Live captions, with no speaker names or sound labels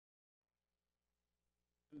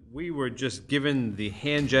We were just given the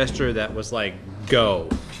hand gesture that was like, go.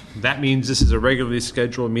 That means this is a regularly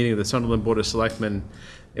scheduled meeting of the Sunderland Board of Selectmen.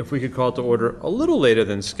 If we could call it to order a little later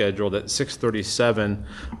than scheduled at 6:37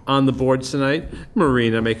 on the board tonight.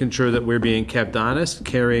 Marina making sure that we're being kept honest,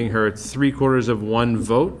 carrying her 3/4 of one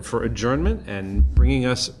vote for adjournment and bringing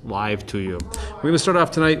us live to you. We're going to start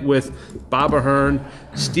off tonight with Bob Ahern,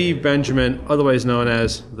 Steve Benjamin, otherwise known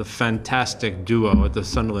as the fantastic duo at the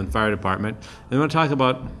Sunderland Fire Department. And we're going to talk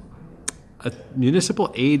about a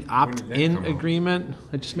municipal aid opt-in agreement.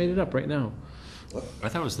 I just made it up right now. I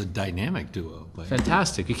thought it was the dynamic duo. But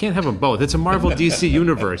Fantastic. You can't have them both. It's a Marvel DC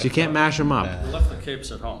universe. You can't mash them up. We left the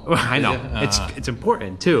capes at home. I know. It's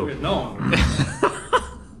important, too. No.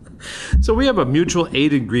 So we have a mutual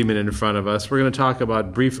aid agreement in front of us. We're going to talk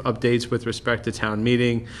about brief updates with respect to town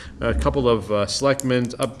meeting, a couple of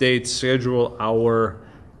selectmen's updates, schedule our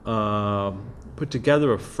put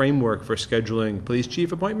together a framework for scheduling police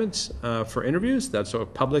chief appointments for interviews. That's sort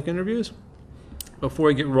of public interviews. Before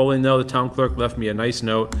we get rolling, though, the town clerk left me a nice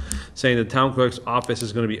note saying the town clerk's office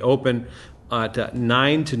is going to be open at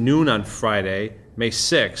 9 to noon on Friday, May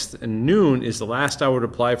 6th, and noon is the last hour to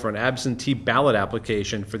apply for an absentee ballot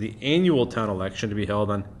application for the annual town election to be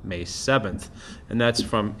held on May 7th, and that's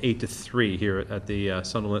from 8 to 3 here at the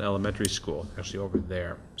Sunderland Elementary School, actually over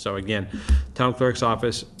there. So again, town clerk's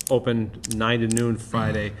office open 9 to noon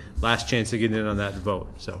Friday, last chance to get in on that vote.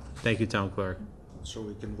 So thank you, town clerk. So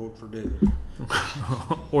we can vote for David.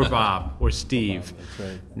 Or Bob, or Steve. that's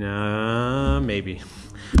right. Nah, maybe.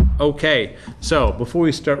 Okay, so before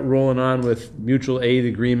we start rolling on with mutual aid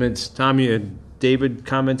agreements, Tommy and David,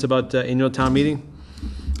 comments about annual town meeting?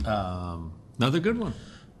 Another good one.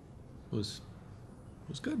 It was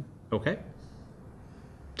good. Okay.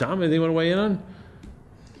 Tom, anything you want to weigh in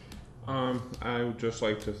on? I would just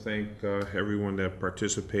like to thank everyone that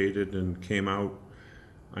participated and came out.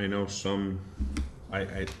 I know some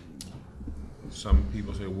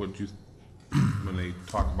people say, "Would you?" When they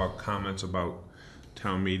talk about comments about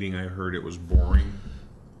town meeting, I heard it was boring.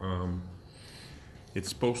 It's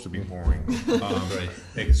supposed to be boring. Right.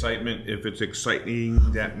 Excitement. If it's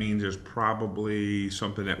exciting, that means there's probably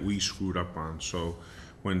something that we screwed up on. So,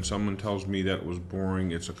 when someone tells me that it was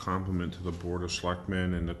boring, it's a compliment to the Board of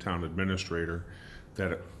Selectmen and the town administrator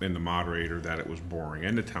and the moderator that it was boring,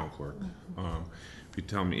 and the town clerk. If you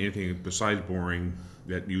tell me anything besides boring,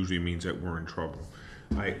 that usually means that we're in trouble.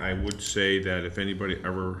 I would say that if anybody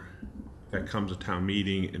ever that comes to town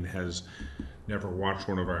meeting and has never watched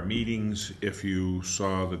one of our meetings, if you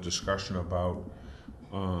saw the discussion about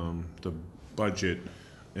the budget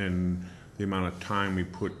and the amount of time we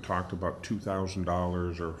talked about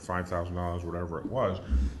 $2,000 or $5,000, whatever it was,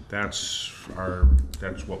 that's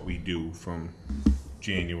what we do from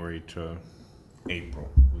January to April.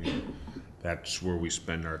 That's where we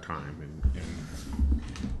spend our time,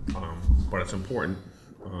 but it's important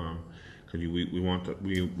because we want to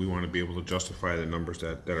be able to justify the numbers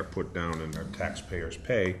that are put down and our taxpayers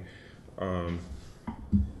pay, I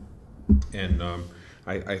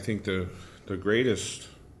think the greatest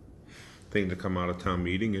thing to come out of town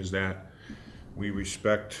meeting is that we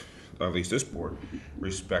respect, at least this board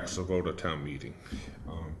respects the vote of town meeting,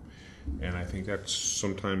 and I think that's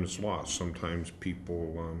sometimes lost. Sometimes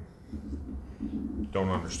people don't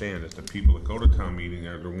understand that the people that go to town meeting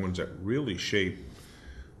are the ones that really shape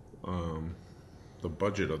the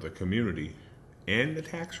budget of the community and the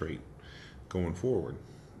tax rate going forward.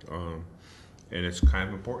 And it's kind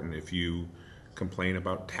of important. If you complain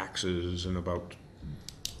about taxes and about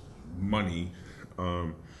money,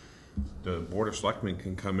 the Board of Selectmen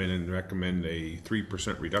can come in and recommend a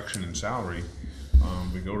 3% reduction in salary.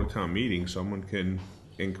 We go to town meeting, someone can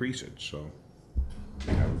increase it. So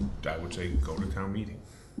I would say go to town meeting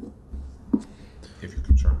if you're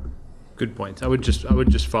concerned. Good point. I would just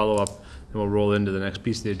follow up, and we'll roll into the next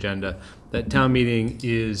piece of the agenda. That town meeting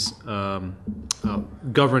is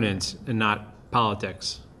governance and not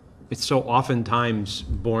politics. It's so oftentimes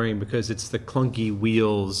boring because it's the clunky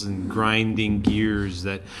wheels and grinding gears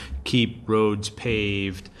that keep roads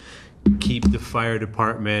paved, keep the fire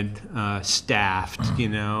department staffed,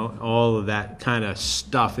 all of that kind of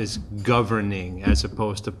stuff is governing as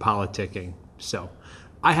opposed to politicking. So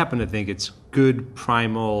I happen to think it's good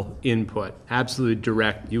primal input, absolutely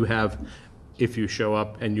direct. You have, if you show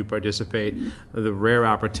up and you participate, the rare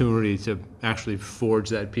opportunity to actually forge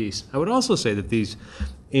that peace. I would also say that these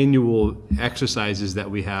annual exercises that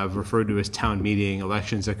we have, referred to as town meeting,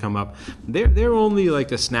 elections that come up, they're only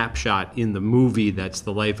like a snapshot in the movie that's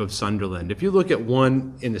the life of Sunderland. If you look at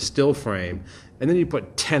one in the still frame, and then you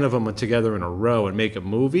put 10 of them together in a row and make a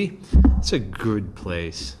movie, it's a good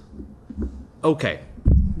place. Okay,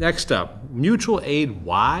 next up, mutual aid,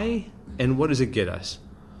 why? And what does it get us?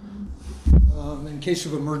 In case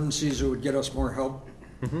of emergencies, it would get us more help.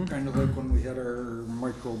 Kind of like when we had our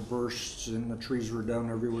microbursts and the trees were down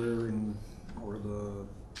everywhere, or the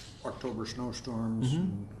October snowstorms.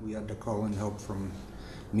 And we had to call in help from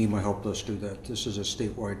MAon helped us do that. This is a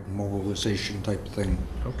statewide mobilization type thing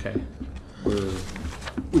Okay. where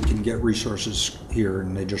we can get resources here,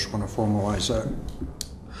 and they just want to formalize that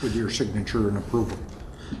with your signature and approval.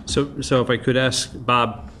 So if I could ask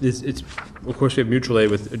Bob, it's of course we have mutual aid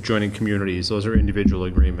with adjoining communities. Those are individual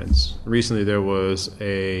agreements. Recently there was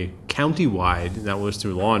a county-wide, and that was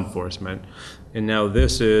through law enforcement, and now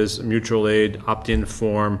this is mutual aid opt-in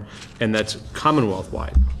form, and that's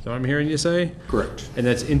Commonwealth-wide. Is that what I'm hearing you say? Correct. And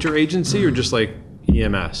that's interagency or just like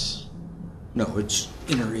EMS? No, it's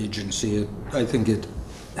interagency. I think it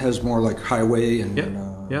has more like highway and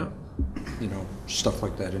Yeah. you know, stuff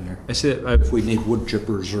like that in there. I see that. If we need wood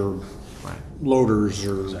chippers or loaders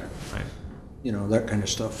or Right. you know, that kind of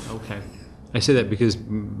stuff. Okay. I say that because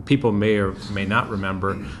people may or may not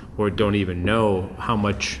remember or don't even know how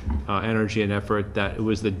much energy and effort that it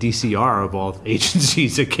was the DCR of all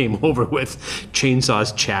agencies that came over with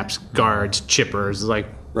chainsaws, chaps, guards, chippers, like,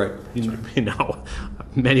 Right. you know.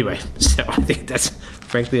 Anyway, so I think that's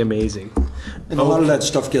frankly amazing. And a lot of that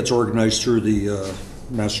stuff gets organized through the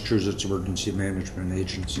Massachusetts Emergency Management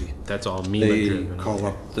Agency. That's all me They driven. call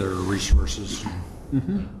up their resources.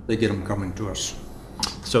 They get them coming to us.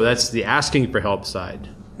 So that's the asking for help side.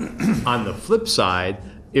 On the flip side,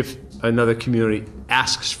 if another community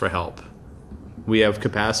asks for help, we have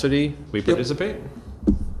capacity, we participate?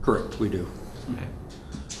 Correct, we do. Okay.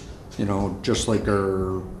 You know, just like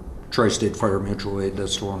our Tri-State Fire Mutual Aid,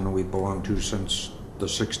 that's the one that we belong to since the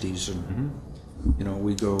 60s. And, you know,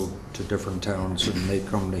 we go to different towns and they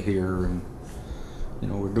come to here. And, you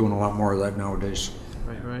know, we're doing a lot more of that nowadays.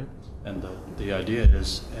 Right. And the idea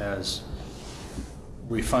is, as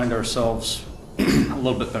we find ourselves a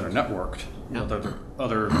little bit better networked with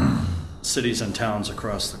other cities and towns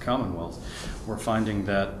across the Commonwealth, we're finding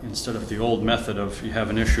that instead of the old method of you have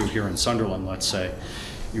an issue here in Sunderland, let's say,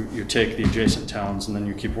 you take the adjacent towns and then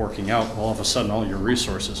you keep working out, well, all of a sudden all your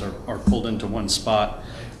resources are pulled into one spot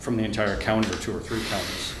from the entire county or 2 or 3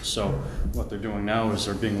 counties. So what they're doing now is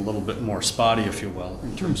they're being a little bit more spotty, if you will,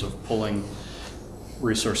 in terms of pulling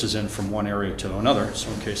resources in from one area to another. So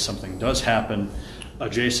in case something does happen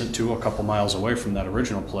adjacent to a couple miles away from that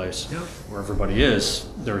original place where everybody is,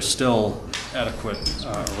 there's still adequate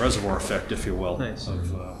reservoir effect, if you will, Nice.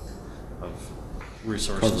 of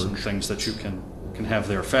resources and things that you can have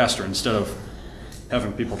there faster. Instead of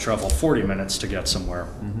having people travel 40 minutes to get somewhere,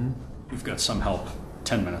 you've got some help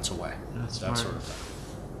 10 minutes away. That's that smart. sort of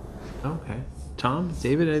thing. Okay. Tom,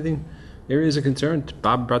 David, anything? Areas of concern?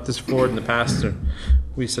 Bob brought this forward in the past. And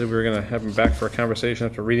we said we were going to have him back for a conversation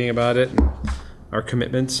after reading about it and our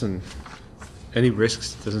commitments and any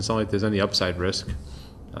risks. Doesn't sound like there's any upside risk.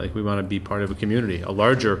 I think we want to be part of a community, a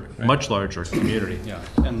larger, much larger community. Yeah,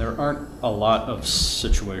 and there aren't a lot of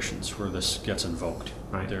situations where this gets invoked.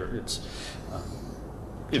 Right. It's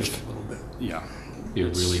Just a little bit. Yeah. Be a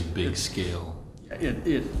It's- really big scale.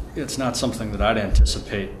 It's not something that I'd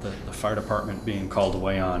anticipate the fire department being called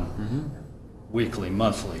away on weekly,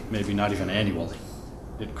 monthly, maybe not even annually.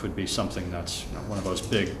 It could be something that's one of those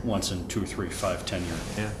big once in 2, 3, 5, 10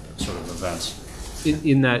 year sort of events.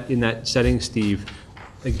 In that setting, Steve,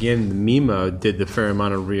 again, the MEMA did the fair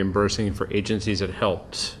amount of reimbursing for agencies that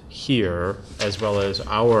helped here, as well as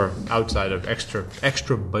our outside of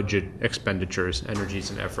extra budget expenditures,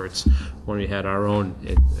 energies, and efforts when we had our own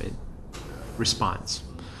response.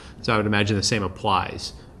 So I would imagine the same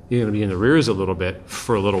applies. You're going to be in the rears a little bit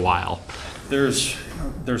for a little while. There's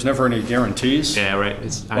never any guarantees. Yeah, right.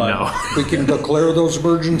 I But- know. We can declare those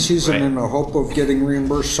emergencies Right. and in the hope of getting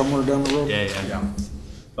reimbursed somewhere down the road. Yeah. Yeah,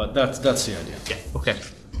 but that's the idea. Yeah. Okay.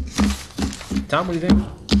 Tom, what do you think?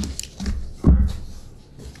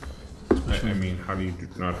 I mean, how do you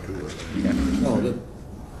not do it? No,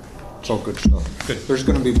 it's all good stuff. Good. There's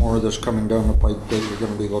going to be more of this coming down the pipe that you're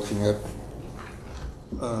going to be looking at.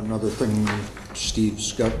 Another thing,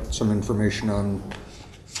 Steve's got some information on.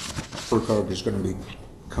 FERCog is going to be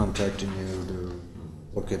contacting you to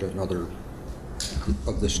look at another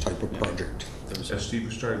of this type of project. Has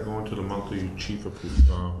Steve started going to the monthly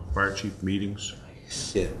fire chief meetings?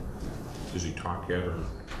 Yeah. Does he talk yet, or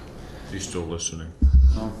is he still listening?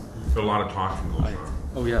 A lot of talking goes on.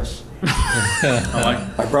 Oh, yes. I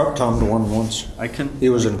I brought Tom to one once. can, He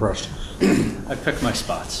was impressed. I pick my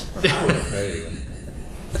spots. There you go.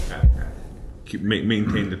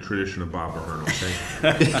 Maintain the tradition of Bob Ahern, okay?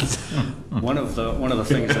 One of the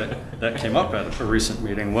things that came up at a recent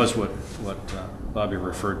meeting was what Bobby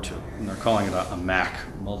referred to, and they're calling it a MAC,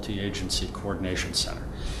 Multi-Agency Coordination Center.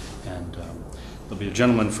 And there'll be a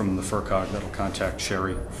gentleman from the FERCog that'll contact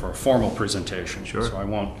Sherry for a formal presentation. Sure. So I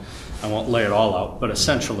won't lay it all out, but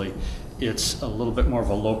essentially it's a little bit more of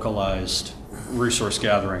a localized resource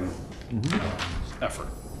gathering effort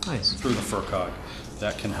Nice. through the FERCog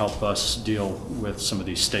that can help us deal with some of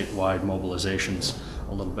these statewide mobilizations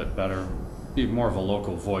a little bit better, be more of a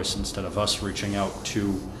local voice instead of us reaching out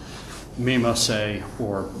to MEMA, say,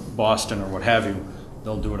 or Boston or what have you.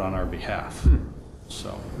 They'll do it on our behalf.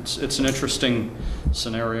 So it's an interesting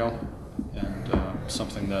scenario, and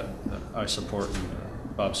something that I support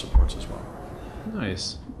and Bob supports as well.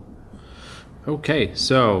 Nice. Okay,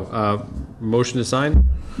 so motion to sign.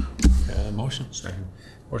 Motion. Second.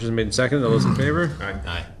 Motion's made and seconded. All those in favor?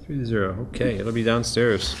 Aye. 3-0. Okay, it'll be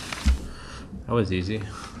downstairs. That was easy.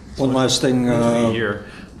 One last thing, Here.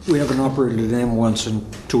 we haven't operated an ambulance in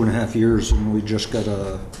 2.5 years, and we just got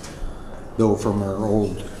a bill from our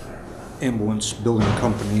old ambulance building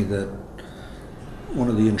company that one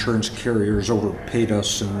of the insurance carriers overpaid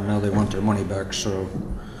us, and now they want their money back, so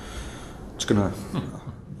it's gonna,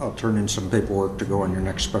 I'll turn in some paperwork to go on your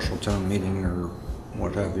next special town meeting or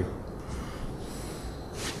what have you.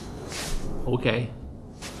 Okay.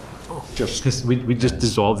 Just, Because we just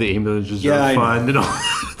dissolved the ambulance reserve Yeah, I know. fund and all.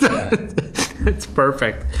 It's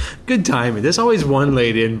perfect. Good timing. There's always one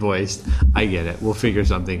late invoiced. I get it. We'll figure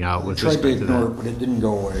something out with tried to respect to ignore that. it, but it didn't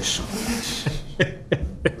go away, so.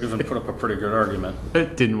 We even put up a pretty good argument.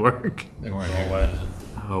 It didn't work. They weren't No here. way.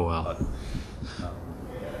 Oh well.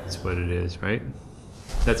 That's what it is, right?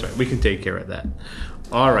 That's right. We can take care of that.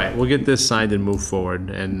 All right. We'll get this signed and move forward.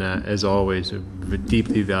 And as always, we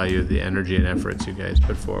deeply value the energy and efforts you guys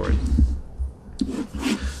put forward.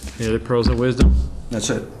 Any other pearls of wisdom? That's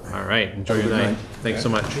it. All right. Enjoy Have a your good night. night. Thanks so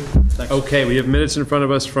much. Okay. We have minutes in front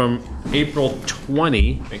of us from April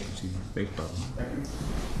 20. Thank you, Steve. Thanks, Bob.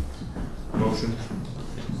 Motion.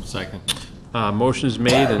 Second. Motion is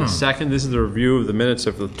made and second. This is the review of the minutes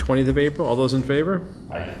of the 20th of April. All those in favor?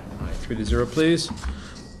 Aye. 3-0, please.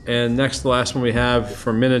 And next, the last one we have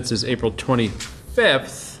for minutes is April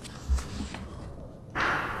 25th.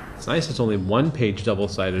 It's nice it's only one page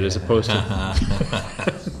double-sided as opposed to...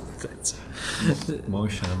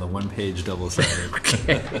 Motion on the one-page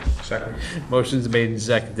double-sided. Second. Motion's made and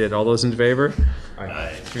seconded. All those in favor?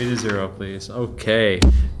 Aye. 3-0, please. Okay.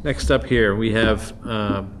 Next up here, we have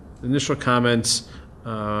initial comments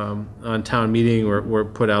on town meeting were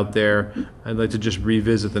put out there. I'd like to just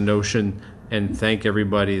revisit the notion and thank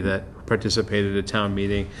everybody that participated at town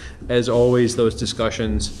meeting. As always, those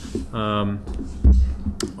discussions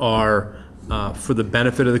are for the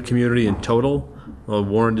benefit of the community in total.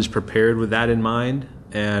 Warren is prepared with that in mind,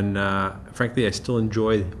 and frankly, I still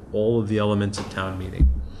enjoy all of the elements of town meeting.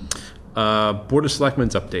 Board of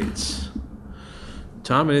Selectmen's updates.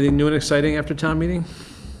 Tom, anything new and exciting after town meeting?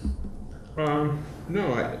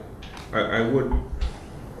 No, I would.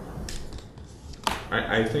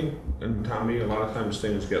 I think in town meeting, a lot of times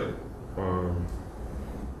things get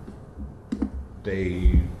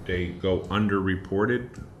they go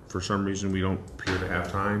underreported. For some reason, we don't appear to have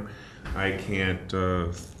time. I can't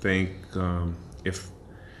think if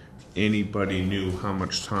anybody knew how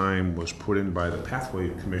much time was put in by the Pathway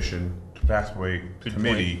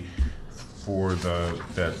Committee for the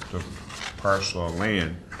parcel of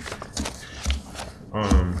land.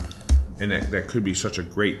 And that could be such a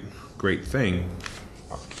great thing.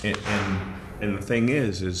 And the thing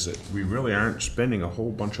is that we really aren't spending a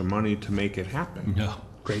whole bunch of money to make it happen. No.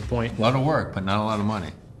 Great point. A lot of work, but not a lot of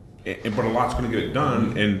money. But a lot's going to get it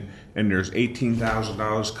done, and there's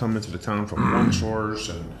 $18,000 coming to the town from one source,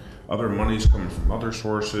 and other money's coming from other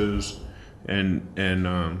sources, and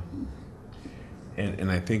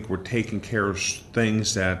I think we're taking care of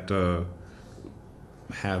things that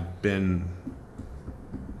have been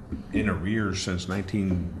in arrears since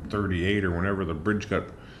 1938 or whenever the bridge got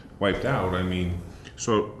wiped out. I mean,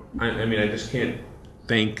 so I just can't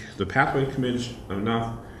thank the Pathway Committee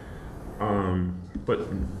enough.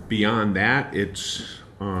 But beyond that, it's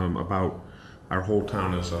about our whole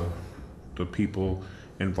town as the people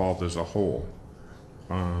involved as a whole.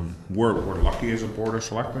 We're lucky as a Board of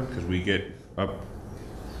Selectmen because we get up.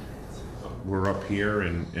 We're up here,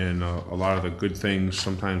 and a lot of the good things.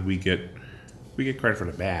 Sometimes we get credit for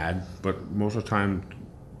the bad, but most of the time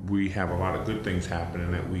we have a lot of good things happening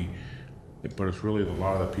but it's really a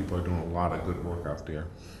lot of the people are doing a lot of good work out there,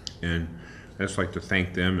 and I just like to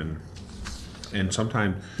thank them. And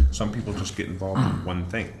sometimes some people just get involved in one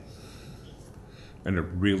thing, and they're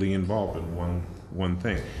really involved in one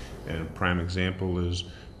thing. And a prime example is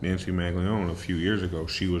Nancy Maglione. A few years ago,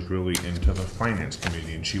 she was really into the finance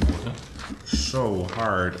committee, and she worked so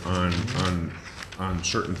hard on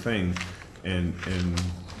certain things, and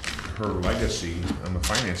her legacy on the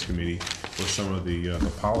finance committee was some of the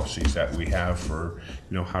policies that we have for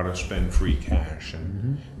how to spend free cash,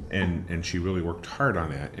 and she really worked hard on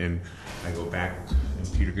that. And I go back,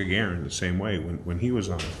 and Peter Gagarin the same way when he was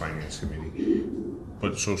on the finance committee.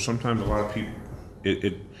 But so sometimes a lot of people,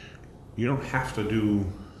 you don't have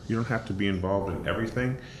to be involved in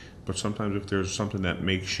everything, but sometimes if there's something that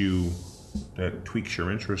that tweaks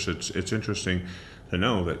your interest, it's interesting to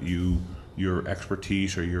know that your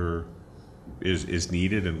expertise or is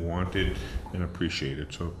needed and wanted and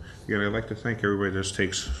appreciated. So again, I'd like to thank everybody that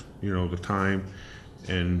takes the time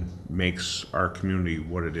and makes our community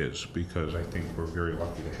what it is, because I think we're very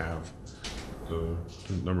lucky to have the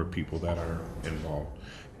number of people that are involved.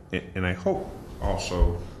 And I hope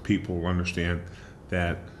also people understand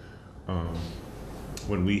that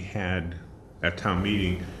when we had at town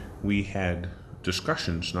meeting, we had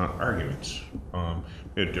discussions, not arguments.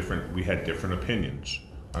 We had different opinions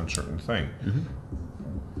on certain things.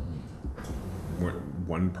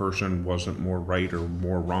 One person wasn't more right or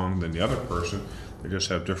more wrong than the other person. They just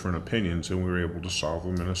have different opinions, and we were able to solve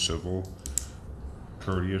them in a civil,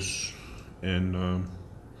 courteous, and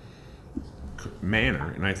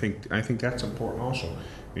manner. And I think that's important also.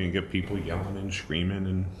 You get people yelling and screaming,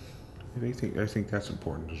 and I think that's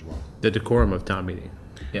important as well. The decorum of town meeting.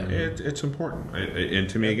 Yeah, it's important, and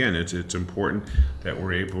to me again, it's important that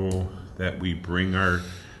we're able, that we bring our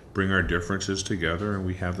differences together, and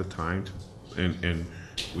we have the time and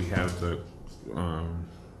we have the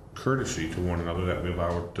courtesy to one another, that we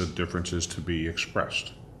allow the differences to be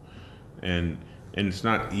expressed. And it's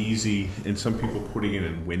not easy, and some people putting it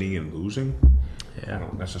in winning and losing. I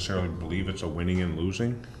don't necessarily believe it's a winning and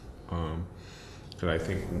losing. Because I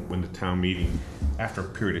think when the town meeting, after a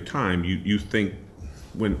period of time, you think,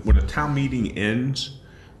 when a town meeting ends,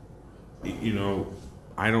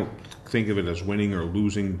 I don't think of it as winning or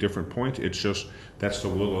losing different points. It's just, that's the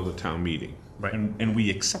will of the town meeting. Right. And we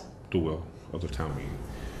accept the will of the town meeting.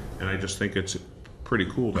 And I just think it's pretty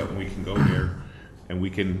cool that we can go there and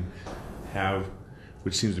we can have,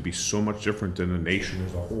 which seems to be so much different than the nation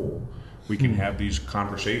as a whole, we can have these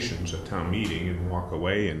conversations at town meeting and walk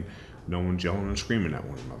away and no one's yelling and screaming at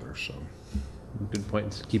one another. So good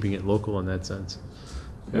point. Keeping it local in that sense.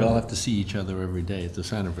 We all have to see each other every day. It's a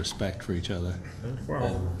sign of respect for each other.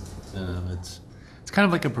 Well, And, it's kind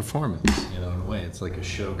of like a performance, in a way. It's like a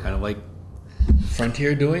show, kind of like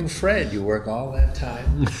Frontier doing Fred. You work all that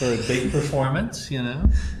time for a big performance,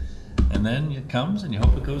 and then it comes and you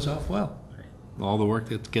hope it goes off well. All the work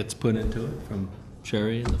that gets put into it from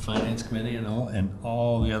Sherry and the finance committee and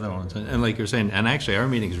all the other ones. And like you're saying, and actually our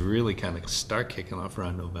meetings really kind of start kicking off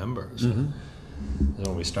around November. So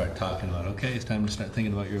when we start talking about, okay, it's time to start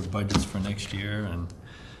thinking about your budgets for next year and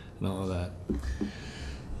all of that.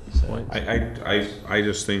 So, I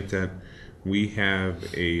just think that we have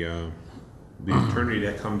the attorney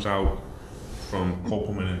that comes out from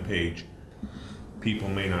Kopelman and Page. People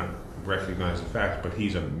may not recognize the fact, but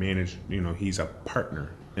he's he's a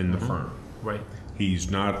partner in the firm. Right.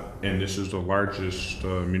 He's not, and this is the largest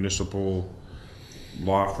municipal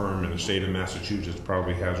law firm in the state of Massachusetts.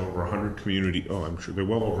 Probably has over 100 community. Oh, I'm sure they're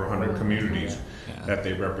well over 100 communities that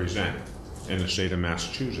they represent in the state of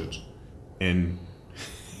Massachusetts, and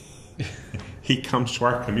he comes to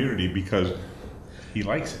our community because he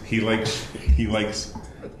likes it. He likes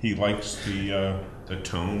the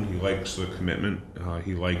tone. He likes the commitment.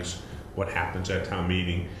 He likes what happens at town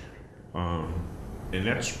meeting, and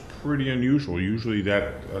that's pretty unusual. Usually,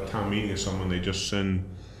 that a town meeting is someone they just send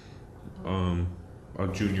a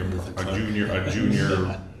junior,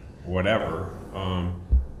 whatever.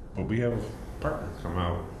 But we have a partner come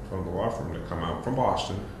out from the law firm to come out from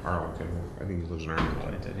Boston, Arlington. I think he lives in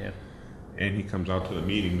Arlington. Yeah. And he comes out to the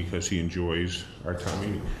meeting because he enjoys our town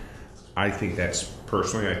meeting. I think that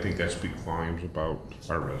speaks volumes about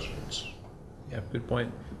our residents. Yeah, good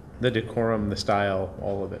point. The decorum, the style,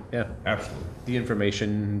 all of it. Yeah. Absolutely. The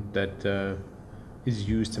information that is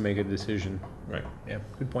used to make a decision. Right. Yeah,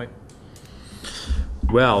 good point.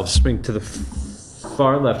 Well, swing to the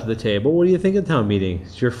far left of the table. What do you think of town meeting?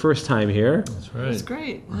 It's your first time here. that's right. It's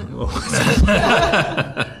great.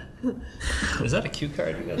 Is that a cue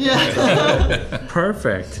card you got? Yeah.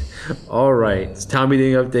 Perfect. All right. So town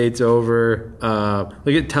meeting updates over.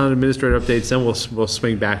 Look at town administrator updates, then we'll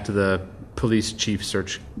swing back to the police chief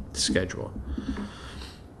search schedule.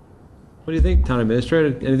 What do you think, town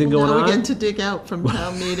administrator? Anything going Now on? we get to dig out from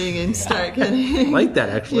town meeting and start getting. I like that,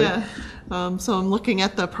 actually. Yeah. So I'm looking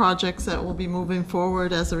at the projects that will be moving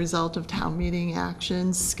forward as a result of town meeting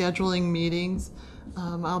actions, scheduling meetings.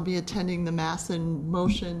 I'll be attending the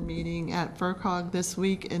MAon meeting at FERCog this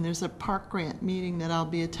week, and there's a park grant meeting that I'll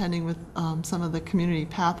be attending with some of the Community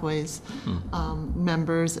Pathways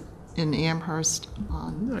members in Amherst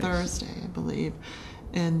on Thursday, I believe.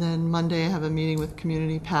 And then Monday I have a meeting with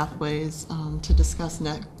Community Pathways to discuss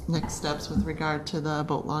next steps with regard to the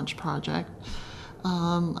boat launch project.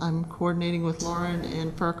 I'm coordinating with Lauren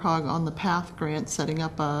and FERCog on the PATH grant, setting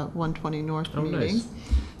up a 120 North meeting. Nice.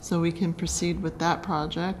 So we can proceed with that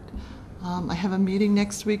project. I have a meeting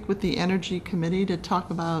next week with the Energy Committee to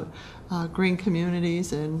talk about green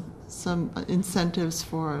communities and some incentives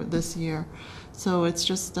for this year. So it's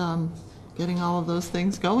just getting all of those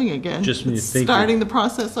things going again. Just when you It's think starting the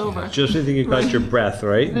process over. Just when you think you got your breath,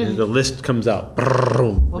 right? Right. The list comes out.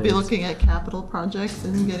 We'll be looking at capital projects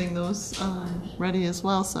and getting those ready as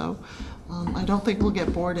well. So I don't think we'll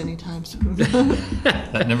get bored anytime soon.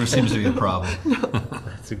 That never seems to be a problem.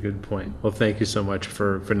 That's a good point. Well, thank you so much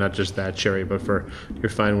for not just that, Sherry, but for your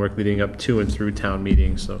fine work leading up to and through town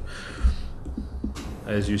meetings. So,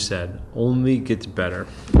 as you said, only gets better.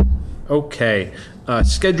 Okay.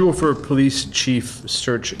 Schedule for police chief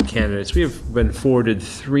search candidates. We have been forwarded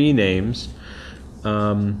 3 names.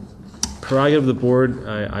 Prerogative of the board,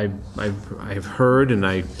 I've heard and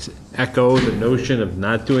I echo the notion of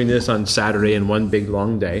not doing this on Saturday in one big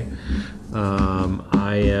long day.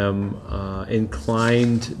 I am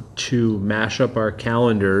inclined to mash up our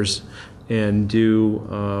calendars and do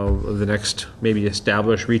the next, maybe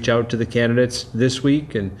reach out to the candidates this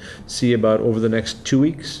week and see about over the next 2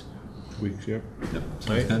 weeks. Weeks, yep.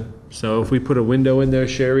 Sounds good. So if we put a window in there,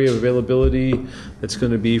 Sherry, of availability, that's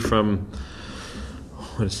going to be from,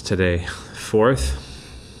 what is today, 4th,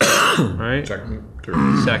 right?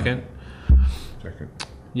 Second.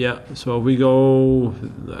 Yeah, so if we go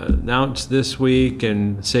announce this week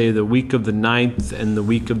and say the week of the 9th and the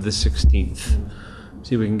week of the 16th.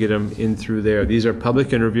 See if we can get them in through there. These are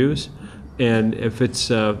public interviews. And if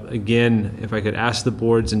it's, again, if I could ask the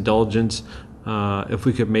board's indulgence, if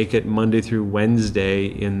we could make it Monday through Wednesday,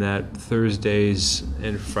 in that Thursdays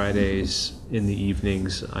and Fridays in the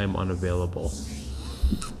evenings, I'm unavailable.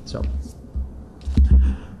 So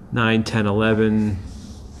 9, 10, 11,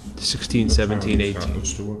 16, 17, 18.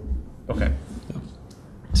 Let's do it. Okay.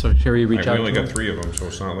 So Sherry, reach We out only to got them? 3 of them, so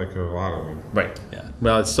it's not like a lot of them. Right. Yeah.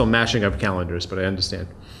 Well, it's still mashing up calendars, but I understand.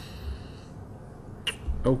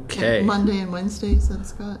 Okay. Monday and Wednesday, you said,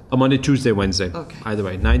 Scott? A Monday, Tuesday, Wednesday. Okay. Either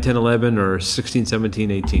way, 9, 10, 11, or 16,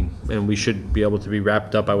 17, 18. And we should be able to be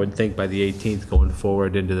wrapped up, I would think, by the 18th going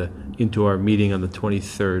forward into our meeting on the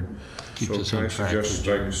 23rd. Keeps So us can on I track.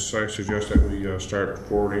 suggest that we start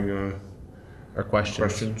forwarding Our questions.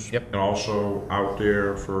 questions? Yep. And also out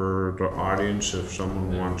there for the audience, if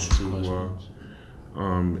someone wants to,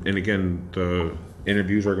 and again, the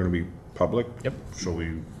interviews are going to be public. Yep. So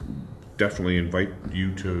we definitely invite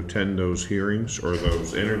you to attend those hearings or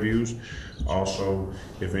those interviews. Also,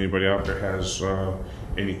 if anybody out there has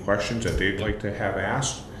any questions that they'd like to have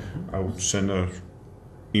asked, I will send an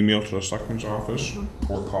email to the selectman's office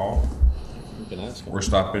or call. You can ask them. Or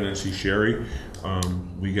stop in and see Sherry.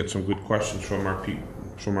 We get some good questions from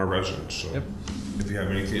our residents. So if you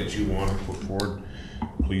have anything that you want to put forward,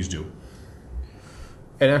 please do.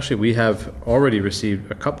 And actually, we have already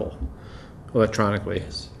received a couple electronically.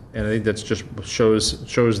 And I think that's just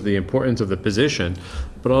shows the importance of the position,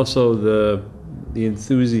 but also the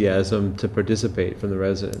enthusiasm to participate from the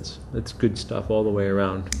residents. That's good stuff all the way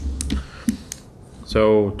around.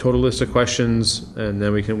 So total list of questions, and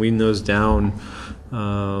then we can wean those down.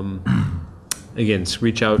 Again,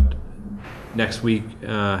 reach out next week,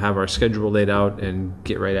 have our schedule laid out, and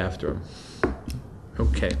get right after them.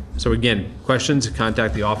 Okay. So again, questions,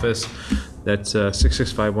 contact the office. That's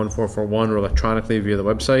 665-1441, or electronically via the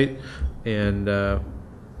website. And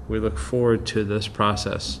we look forward to this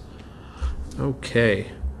process.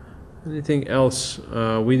 Okay. Anything else?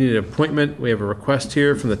 We need an appointment. We have a request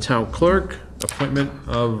here from the town clerk. Appointment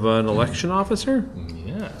of an election officer.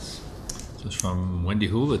 Yes. This is from Wendy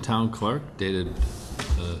Hool, the town clerk, dated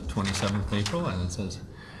the 27th of April, and it says,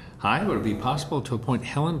 "Hi, would it be possible to appoint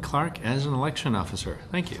Helen Clark as an election officer?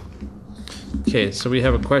 Thank you." Okay, so we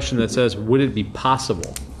have a question that says, would it be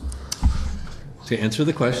possible? To answer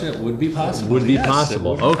the question, it would be possible. Would be Yes, it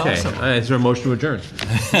possible. would be Okay. possible. Is there a motion to adjourn?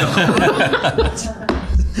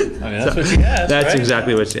 I mean, that's what she asked, That's right?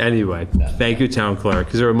 exactly what anyway. Thank you, town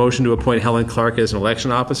clerk. Is there a motion to appoint Helen Clark as an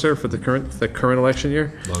election officer for the current election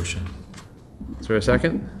year? Motion. Is there a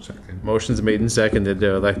second? Second. Motion's made and seconded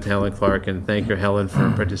to elect Helen Clark and thank her, Helen,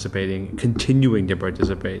 for participating, continuing to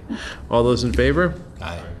participate. All those in favor?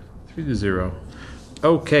 Aye. 3-0.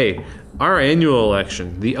 Okay, our annual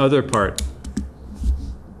election, the other part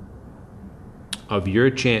of your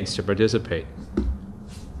chance to participate,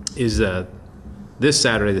 is this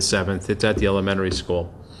Saturday the 7th. It's at the elementary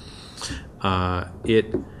school.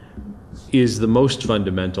 It is the most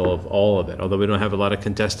fundamental of all of it. Although we don't have a lot of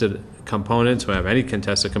contested components, we don't have any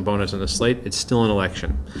contested components on the slate, it's still an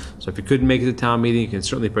election. So if you couldn't make it to town meeting, you can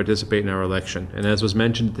certainly participate in our election. And as was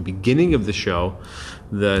mentioned at the beginning of the show,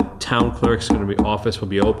 the town clerk's office will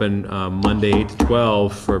be open Monday 8 to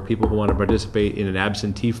 12 for people who want to participate in an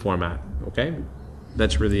absentee format. Okay?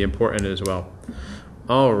 That's really important as well.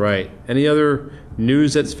 All right. Any other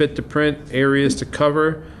news that's fit to print, areas to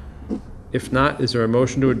cover? If not, is there a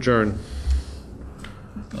motion to adjourn?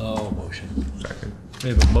 Oh, motion. Second. We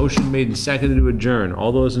have a motion made and seconded to adjourn.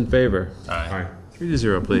 All those in favor? Aye.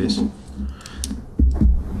 3-0, please.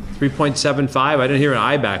 3.75. I didn't hear an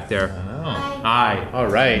aye back there. Oh. Aye. All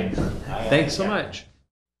right. Thanks so much.